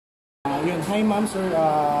Yun. Hi ma'am, sir.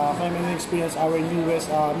 Kami na-experience our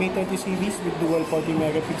newest May 30 series with dual 40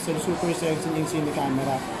 megapixel SuperSensing and Cine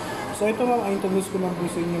Camera. So ito ma'am, introduce ko lang po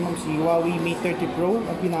sa inyo ma'am si HUAWEI May 30 Pro.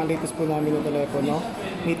 At pinaka-latest po namin ng telepono.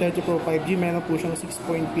 May 30 Pro 5G, meron po siyang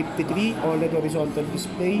 6.53 OLED horizontal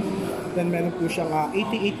display. Then meron po siyang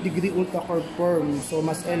 88-degree ultra curve form. So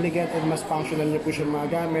mas elegant and mas functional niyo po siya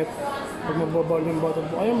magamit. Pag magbaball yung button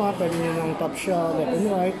po kayo mga, pwede niyo ng top siya, left and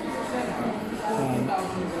right.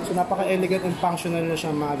 So napaka-elegant and functional na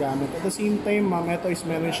siyang magamit. At the same time, ma'am, ito is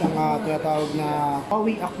meron siyang tinatawag na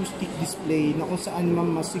HUAWEI acoustic display na kung saan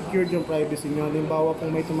ma'am mas secured yung privacy nyo. Halimbawa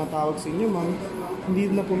kung may tumatawag sa inyo ma'am, hindi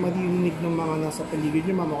na po marinig ng mga nasa paligid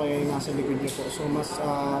nyo ma'am o kaya yung nasa likod nyo po. So mas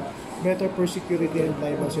better for security and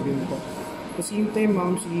privacy din po. At the same time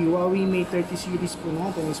ma'am, si HUAWEI May 30 series po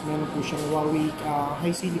natin is meron po siyang HUAWEI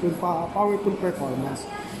high silicon powerful performance,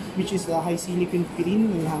 which is the high silicon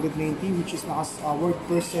Kirin 990, which is worth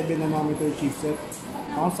per 7nm chipset.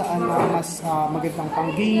 Kung saan mas magandang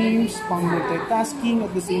pang games, pang multitasking,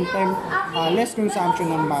 at the same time less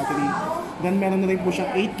consumption ng battery. Then meron na rin po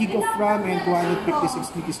siyang 8GB of RAM and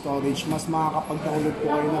 256GB storage. Mas makakapag-download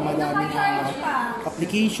po kayo ng madaming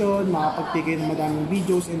application, makakapag-take kayo ng madaming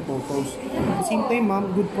videos and photos. At the same time ma'am,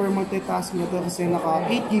 good for multitasking ito kasi naka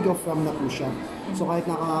 8GB of RAM na po siya. So kahit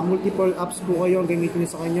naka multiple apps po kayo ang gamitin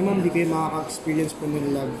niyo sa kanya ma'am, hindi kayo makaka-experience po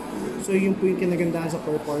ng lag. So yun po yung kinagandahan sa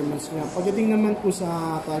performance niya. Pagdating naman po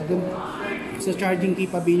sa charging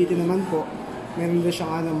capability naman po, meron na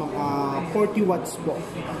siyang 40 watts po.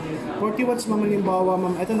 40 watts ma'am, halimbawa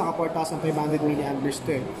ma'am, ito naka 4,500 mAh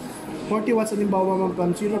to eh. 40 watts halimbawa ma'am,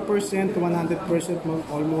 from 0% to 100% ma'am,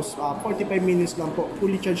 almost 45 minutes lang po,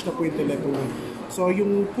 fully charged na po yung telepono. So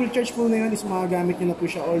yung full charge po na yun is magagamit nyo na po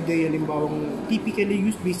siya all day, halimbawa typically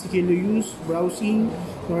use, basically use, browsing,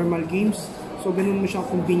 normal games. So ganun mo siyang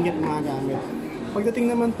convenient magagamit.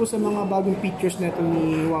 Pagdating naman po sa mga bagong features natin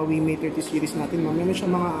ni HUAWEI May 30 series natin, ma'am, meron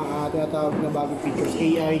siya mga tinatawag na bagong features.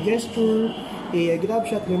 AI gesture, AI grab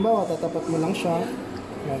shot, halimbawa tatapat mo lang siya.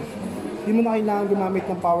 Yan. Hindi mo na kailangan gumamit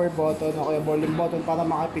ng power button o kaya volume button para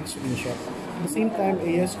makapag-screenshot. At the same time,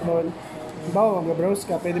 AI scroll, halimbawa mag-browse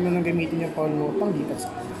ka, pwede mo nang gamitin yung phone mo pang lipat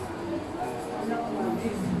sa.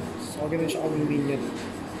 So ganun siya convenient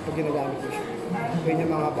pag ginagamit mo siya. Ganyan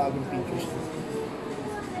yung mga bagong features.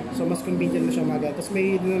 So mas convenient mo siya magamit. Tapos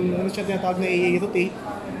may siya tinatawag na AI rotate.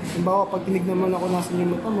 Halimbawa pag tinignan mo na kung nasan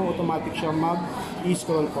yung mata mo, automatic siya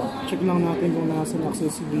mag-scroll po. Check lang natin kung nasan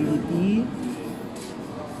accessibility.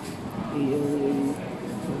 AI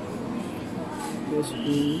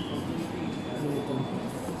gesture,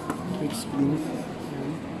 quick screen,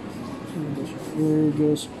 gesture,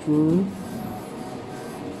 quick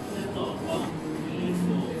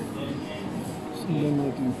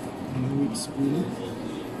screen,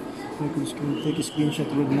 take a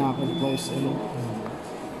screenshot with knuckle plus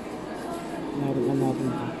naroon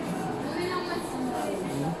natin ito.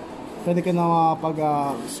 Pwede ka na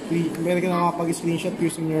makapag-screenshot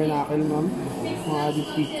using your knuckle ma'am. Mga added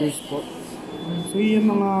features po. So yun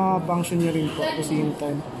yung mga function niya rin po at the same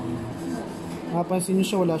time. Napansin nyo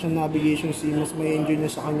siya, wala siyang navigation scene. Mas may enjoy niya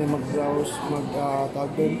sa kanya mag-browse,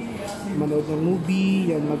 manood ng movie,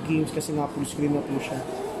 yan, mag-games kasi nga full screen na po siya.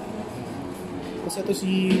 Kasi ito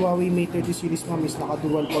si HUAWEI May 30 series ma'am is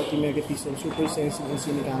naka-dual 40 megapixel SuperSensing and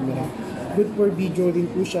Cine Camera. Good for video din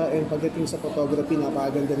po siya, and pagdating sa photography,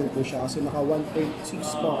 napakaganda din po siya kasi naka 1.6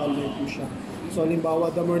 focal length po siya. So halimbawa,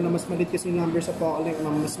 the more na mas malit kasi yung number sa focal length,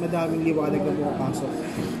 mas madaming liwanag na pumapasok.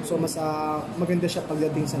 So mas maganda siya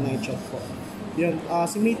pagdating sa night shot po. Yan,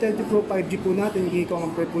 si May 30 Pro 5G po natin,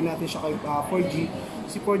 i-compare po natin siya kay 4G.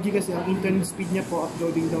 Si 4G kasi ang internet speed niya po,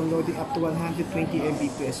 uploading, downloading up to 120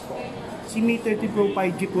 Mbps po. Si May 30 Pro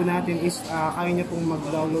 5G po natin is kaya niya pong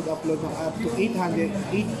mag-download, upload ng up to 800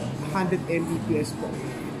 Mbps po.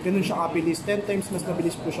 Ganun siya kabilis. 10 times mas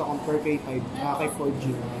mabilis po siya compare kay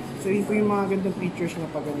 4G. So yun po yung mga gandang features na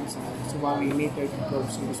pagaling sa HUAWEI May 30 Pro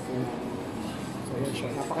series po. So yan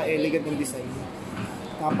siya. Napaka-elegant ng design.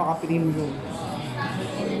 Napaka-premium.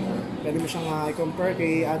 Pwede mo siyang i-compare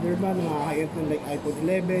kay other mga high-end like iPhone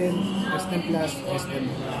 11, S10 Plus, S10.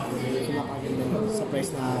 So napakaganda lang sa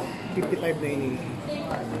price na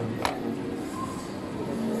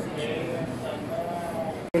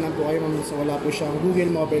 55,980. Lang po kayo so wala po siyang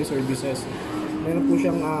Google Mobile Services. Meron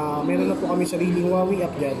na po kami sariling HUAWEI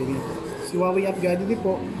App Gallery. Si HUAWEI App Gallery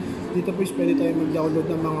po, dito po is pwede tayo mag-download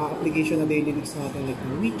ng mga application na daily needs natin like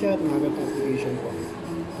WeChat, mga ganitong application po.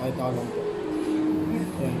 Kahit ako lang po.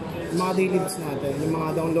 Yan. Yung mga daily needs natin, yung mga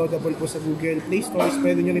downloadable po sa Google Play Store,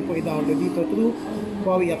 pwede nyo rin po i-download dito through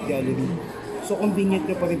HUAWEI App Gallery. So convenient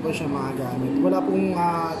nyo pa rin po siya magagamit. Wala pong,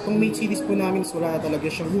 itong Mate series po namin is wala na talaga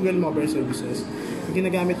siyang Google Mobile Services. Yung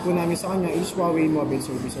ginagamit po namin sa kanya is HUAWEI Mobile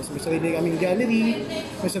Services. May sarili kaming gallery,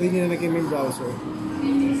 may sarili na kaming browser.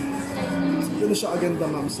 Ito siya aganda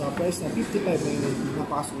ma'am sa price na 55.99.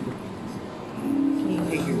 Napakasulit.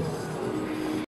 Thank you.